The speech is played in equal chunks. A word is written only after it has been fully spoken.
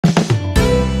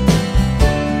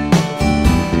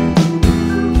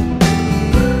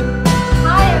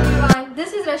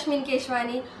Rashmin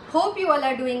Keshwani. Hope you all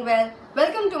are doing well.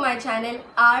 Welcome to my channel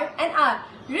R&R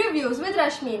Reviews with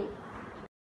Rashmin.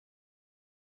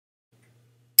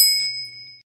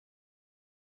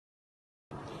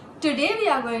 Today we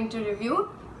are going to review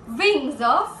Wings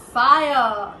of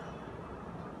Fire.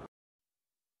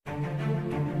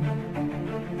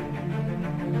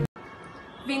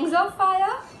 Wings of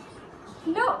Fire?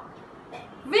 No.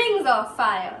 Wings of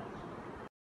Fire.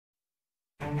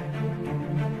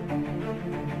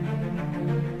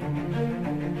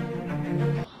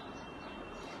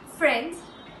 Friends,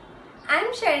 I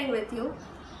am sharing with you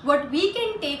what we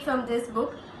can take from this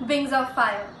book, Wings of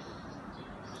Fire.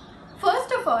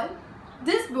 First of all,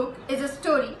 this book is a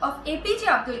story of APJ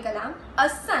Abdul Kalam, a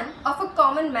son of a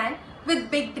common man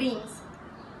with big dreams.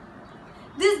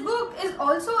 This book is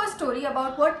also a story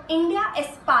about what India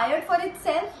aspired for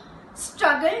itself,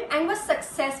 struggled and was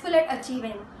successful at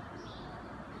achieving.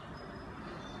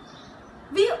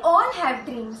 We all have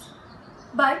dreams,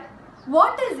 but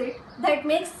what is it that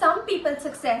makes some people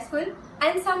successful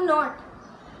and some not?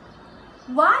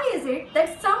 Why is it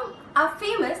that some are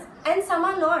famous and some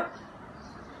are not?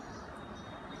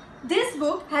 This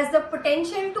book has the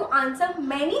potential to answer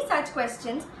many such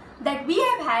questions that we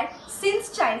have had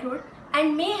since childhood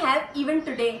and may have even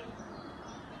today.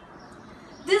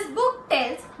 This book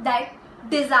tells that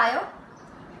desire,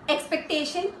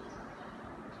 expectation,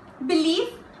 belief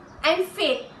and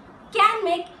faith can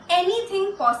make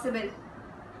anything possible.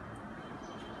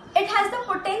 It has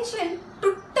the potential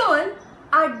to turn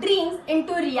our dreams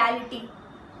into reality,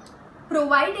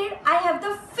 provided I have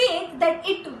the faith that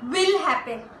it will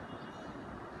happen.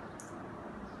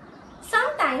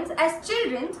 Sometimes as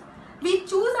children, we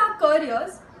choose our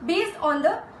careers based on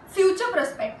the future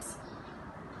prospects,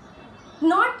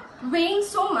 not weighing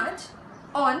so much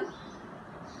on,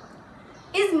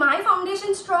 is my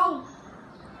foundation strong?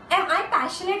 Am I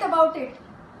passionate about it?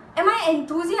 Am I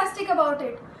enthusiastic about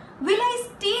it? Will I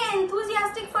stay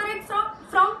enthusiastic for it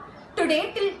from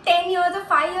today till 10 years or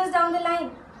 5 years down the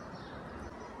line?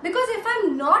 Because if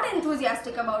I'm not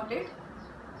enthusiastic about it,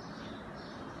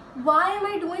 why am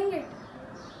I doing it?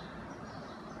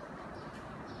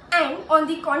 And on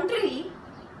the contrary,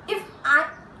 if I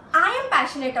am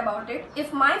passionate about it,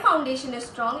 if my foundation is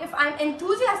strong, if I'm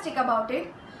enthusiastic about it,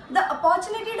 the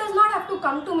opportunity does not have to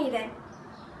come to me then.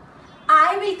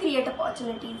 I will create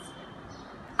opportunities.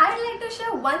 I'd like to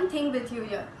share one thing with you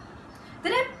here.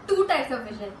 There are two types of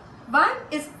vision. One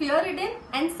is fear-ridden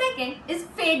and second is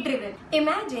fate-driven.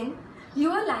 Imagine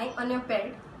you are lying on your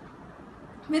bed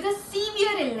with a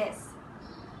severe illness.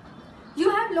 You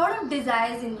have a lot of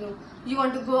desires in you. You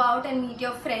want to go out and meet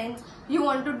your friends. You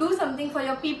want to do something for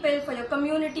your people, for your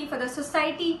community, for the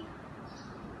society.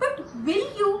 But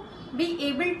will you be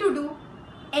able to do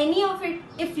any of it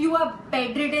if you are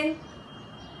bedridden?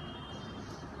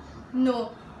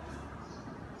 No.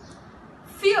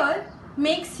 Fear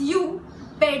makes you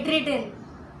bedridden.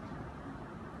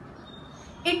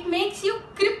 It makes you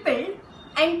crippled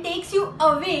and takes you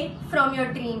away from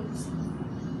your dreams.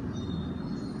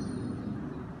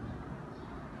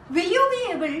 Will you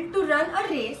be able to run a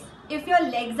race if your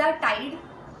legs are tied?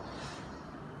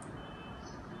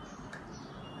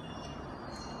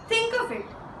 Think of it.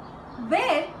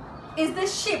 Where is the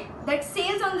ship that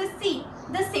sails on the sea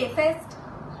the safest?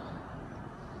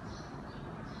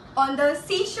 On the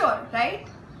seashore, right?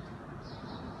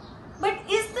 But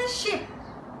is the ship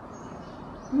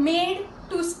made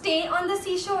to stay on the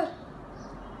seashore?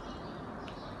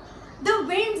 The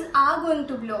winds are going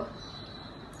to blow.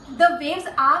 The waves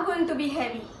are going to be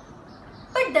heavy.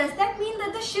 But does that mean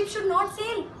that the ship should not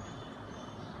sail?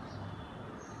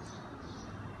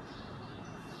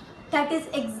 That is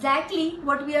exactly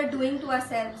what we are doing to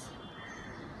ourselves.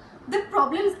 The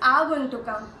problems are going to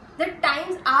come. The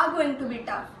times are going to be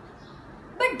tough.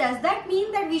 But does that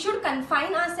mean that we should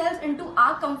confine ourselves into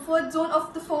our comfort zone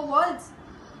of the four walls?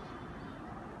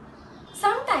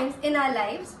 Sometimes in our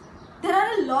lives, there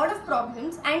are a lot of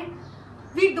problems and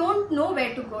we don't know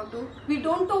where to go to. We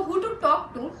don't know who to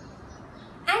talk to.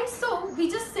 And so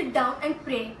we just sit down and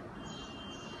pray.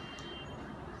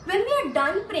 When we are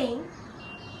done praying,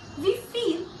 we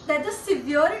feel that the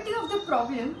severity of the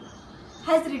problem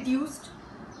has reduced.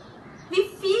 We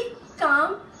feel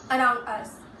calm around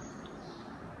us.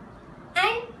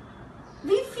 And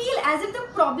we feel as if the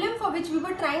problem for which we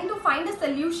were trying to find a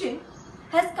solution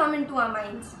has come into our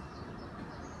minds.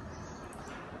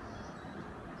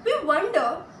 We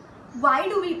wonder, why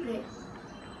do we pray?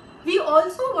 We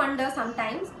also wonder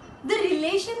sometimes the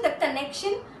relation, the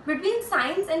connection between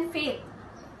science and faith.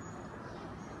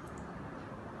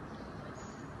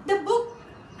 The book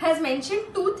has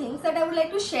mentioned two things that I would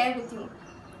like to share with you.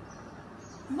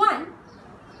 One,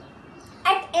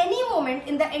 at any moment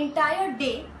in the entire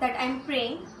day that I'm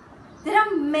praying, there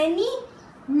are many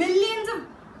millions of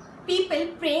people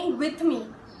praying with me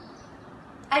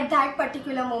at that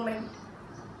particular moment.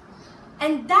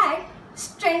 And that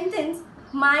strengthens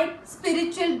my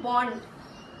spiritual bond.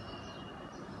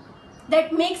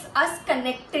 That makes us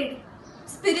connected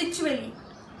spiritually.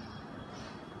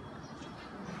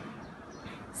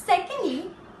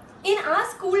 Secondly, in our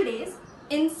school days,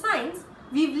 in science,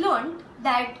 we've learned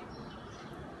that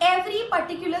every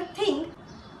particular thing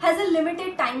has a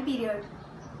limited time period.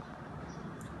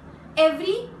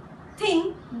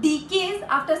 Everything decays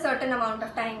after a certain amount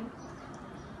of time.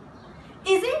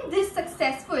 Isn't this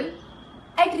successful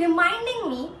at reminding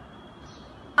me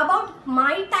about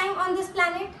my time on this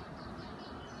planet?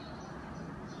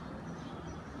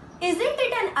 Isn't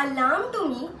it an alarm to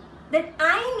me that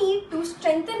I need to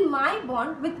strengthen my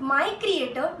bond with my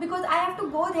Creator because I have to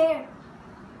go there?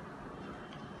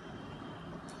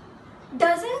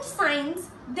 Doesn't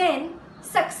science then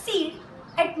succeed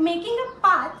at making a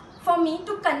path for me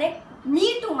to connect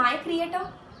me to my Creator?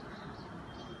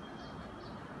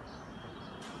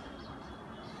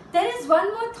 There is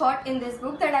one more thought in this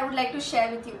book that I would like to share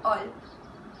with you all.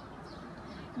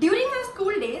 During our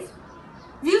school days,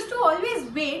 we used to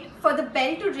always wait for the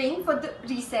bell to ring for the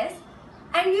recess,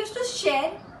 and we used to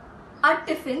share our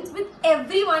tiffins with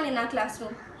everyone in our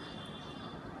classroom.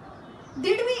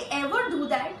 Did we ever do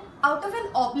that out of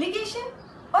an obligation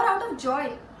or out of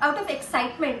joy, out of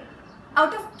excitement,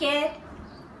 out of care?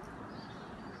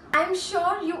 I'm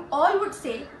sure you all would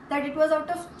say that it was out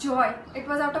of joy, it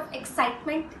was out of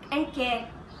excitement and care.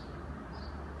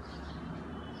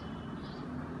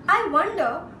 I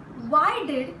wonder, why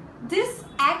did this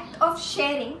act of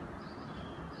sharing,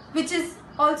 which is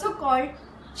also called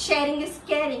sharing is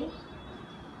caring,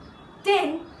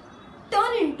 then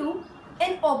turn into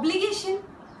an obligation,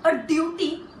 a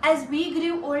duty as we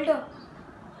grew older?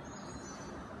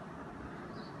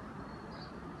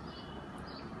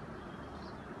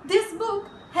 This book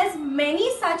has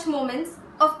many such moments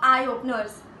of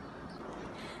eye-openers.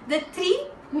 The three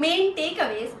main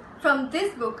takeaways from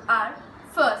this book are: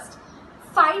 first,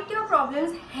 fight your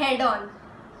problems head-on.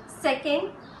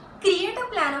 Second, create a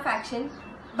plan of action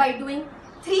by doing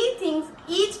 3 things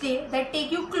each day that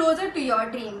take you closer to your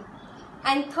dream.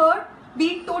 And third,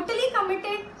 be totally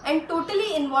committed and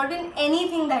totally involved in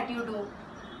anything that you do.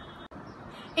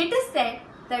 It is said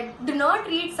that do not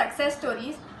read success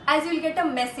stories as you'll get a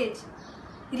message.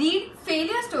 Read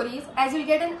failure stories as you'll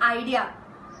get an idea.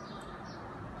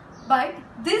 But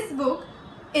this book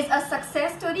is a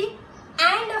success story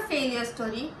and a failure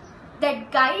story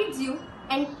that guides you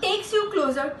and takes you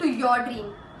closer to your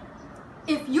dream.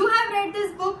 If you have read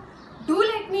this book, do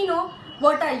let me know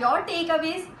what are your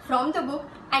takeaways from the book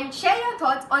and share your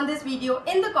thoughts on this video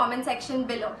in the comment section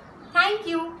below. Thank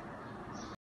you.